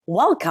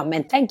Welcome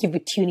and thank you for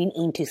tuning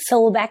into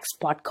Silverback's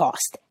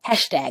podcast.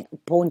 Hashtag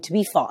Born to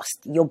be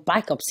Fast. Your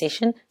bike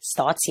obsession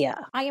starts here.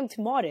 I am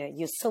Tamara,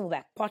 your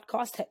Silverback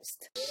podcast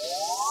host.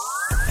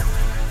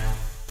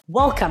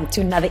 Welcome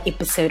to another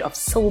episode of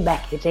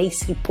Silverback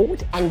Race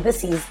Report, and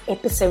this is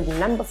episode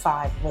number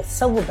 5 with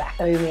Silverback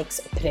Omex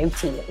Pro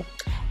Team.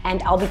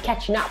 And I'll be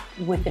catching up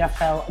with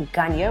Rafael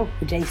Gagno,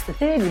 who raced the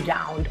third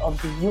round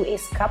of the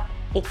US Cup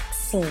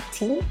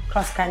XCT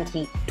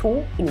cross-country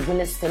tour in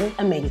Williston,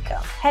 America.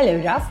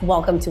 Hello, Raf.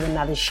 Welcome to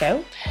another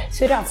show.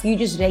 So, Raf, you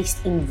just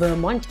raced in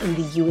Vermont in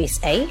the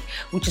USA,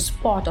 which is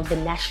part of the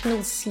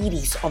national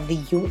series of the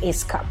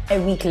US Cup. A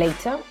week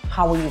later,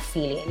 how are you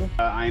feeling?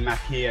 I'm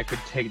happy I could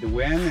take the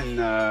win in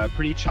a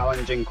pretty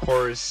challenging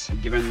course,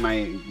 given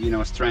my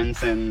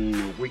strengths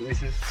and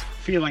weaknesses.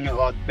 Feeling a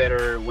lot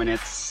better when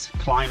it's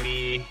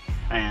climby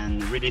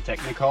and really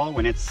technical,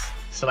 when it's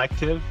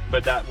selective,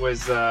 but that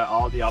was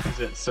all the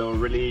opposite. So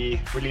really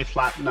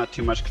flat, not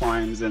too much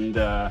climbs, and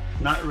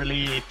not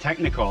really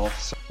technical.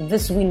 So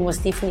this win was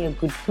definitely a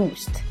good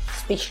boost,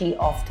 especially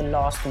after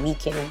last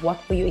weekend. What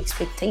were your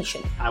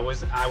expectations? I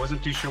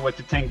wasn't too sure what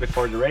to think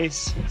before the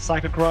race.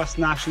 Cyclocross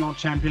national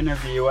champion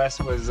of the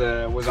US was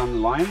on the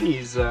line.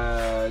 He's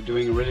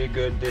doing really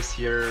good this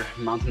year,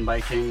 mountain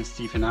biking,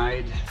 Stephen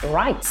Hyde.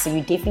 Right, so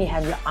you definitely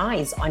have your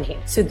eyes on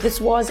him. So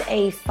this was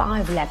a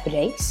 5-lap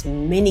race.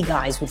 Many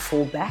guys would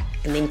fall back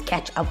and then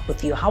catch up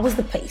with you. How was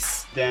the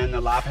pace? Then a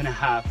lap and a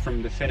half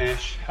from the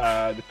finish,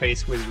 the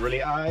pace was really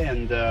high,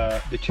 and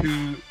the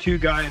two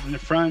guys in the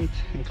front,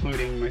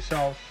 including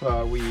myself,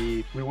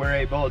 we were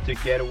able to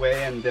get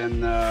away, and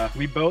then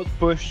we both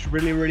pushed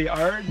really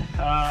hard.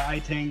 I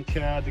think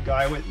the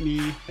guy with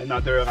me,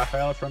 another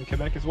Rafael from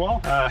Quebec as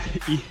well,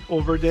 he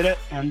overdid it,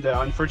 and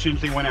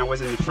unfortunately when I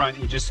was in the front,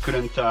 he just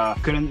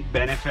couldn't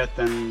benefit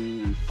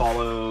and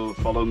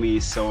follow me,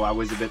 so I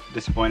was a bit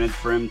disappointed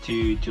for him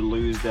to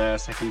lose the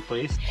second place.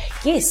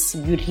 Yes,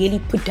 you really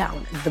put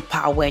down the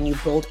power and you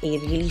built a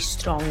really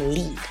strong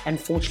lead.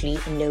 Unfortunately,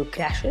 no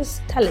crashes.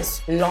 Tell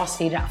us,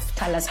 lastly, Raf,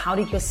 tell us, how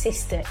did your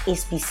sister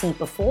SBC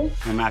perform?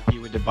 I'm happy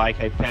with the bike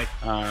I picked.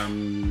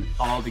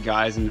 All the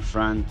guys in the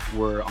front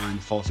were on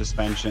full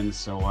suspension,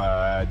 so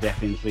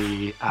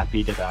definitely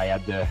happy that I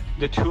had the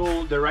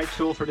right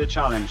tool for the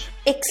challenge.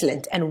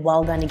 Excellent, and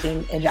well done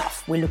again,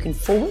 Raf. We're looking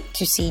forward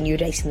to seeing you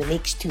race in the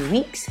next 2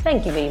 weeks.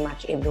 Thank you very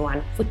much,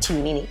 everyone, for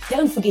tuning in.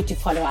 Don't forget to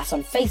follow us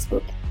on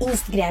Facebook,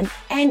 Instagram,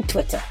 and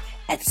Twitter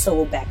at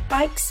Silverback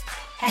Bikes.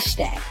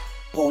 Hashtag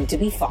Born to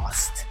be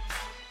Fast.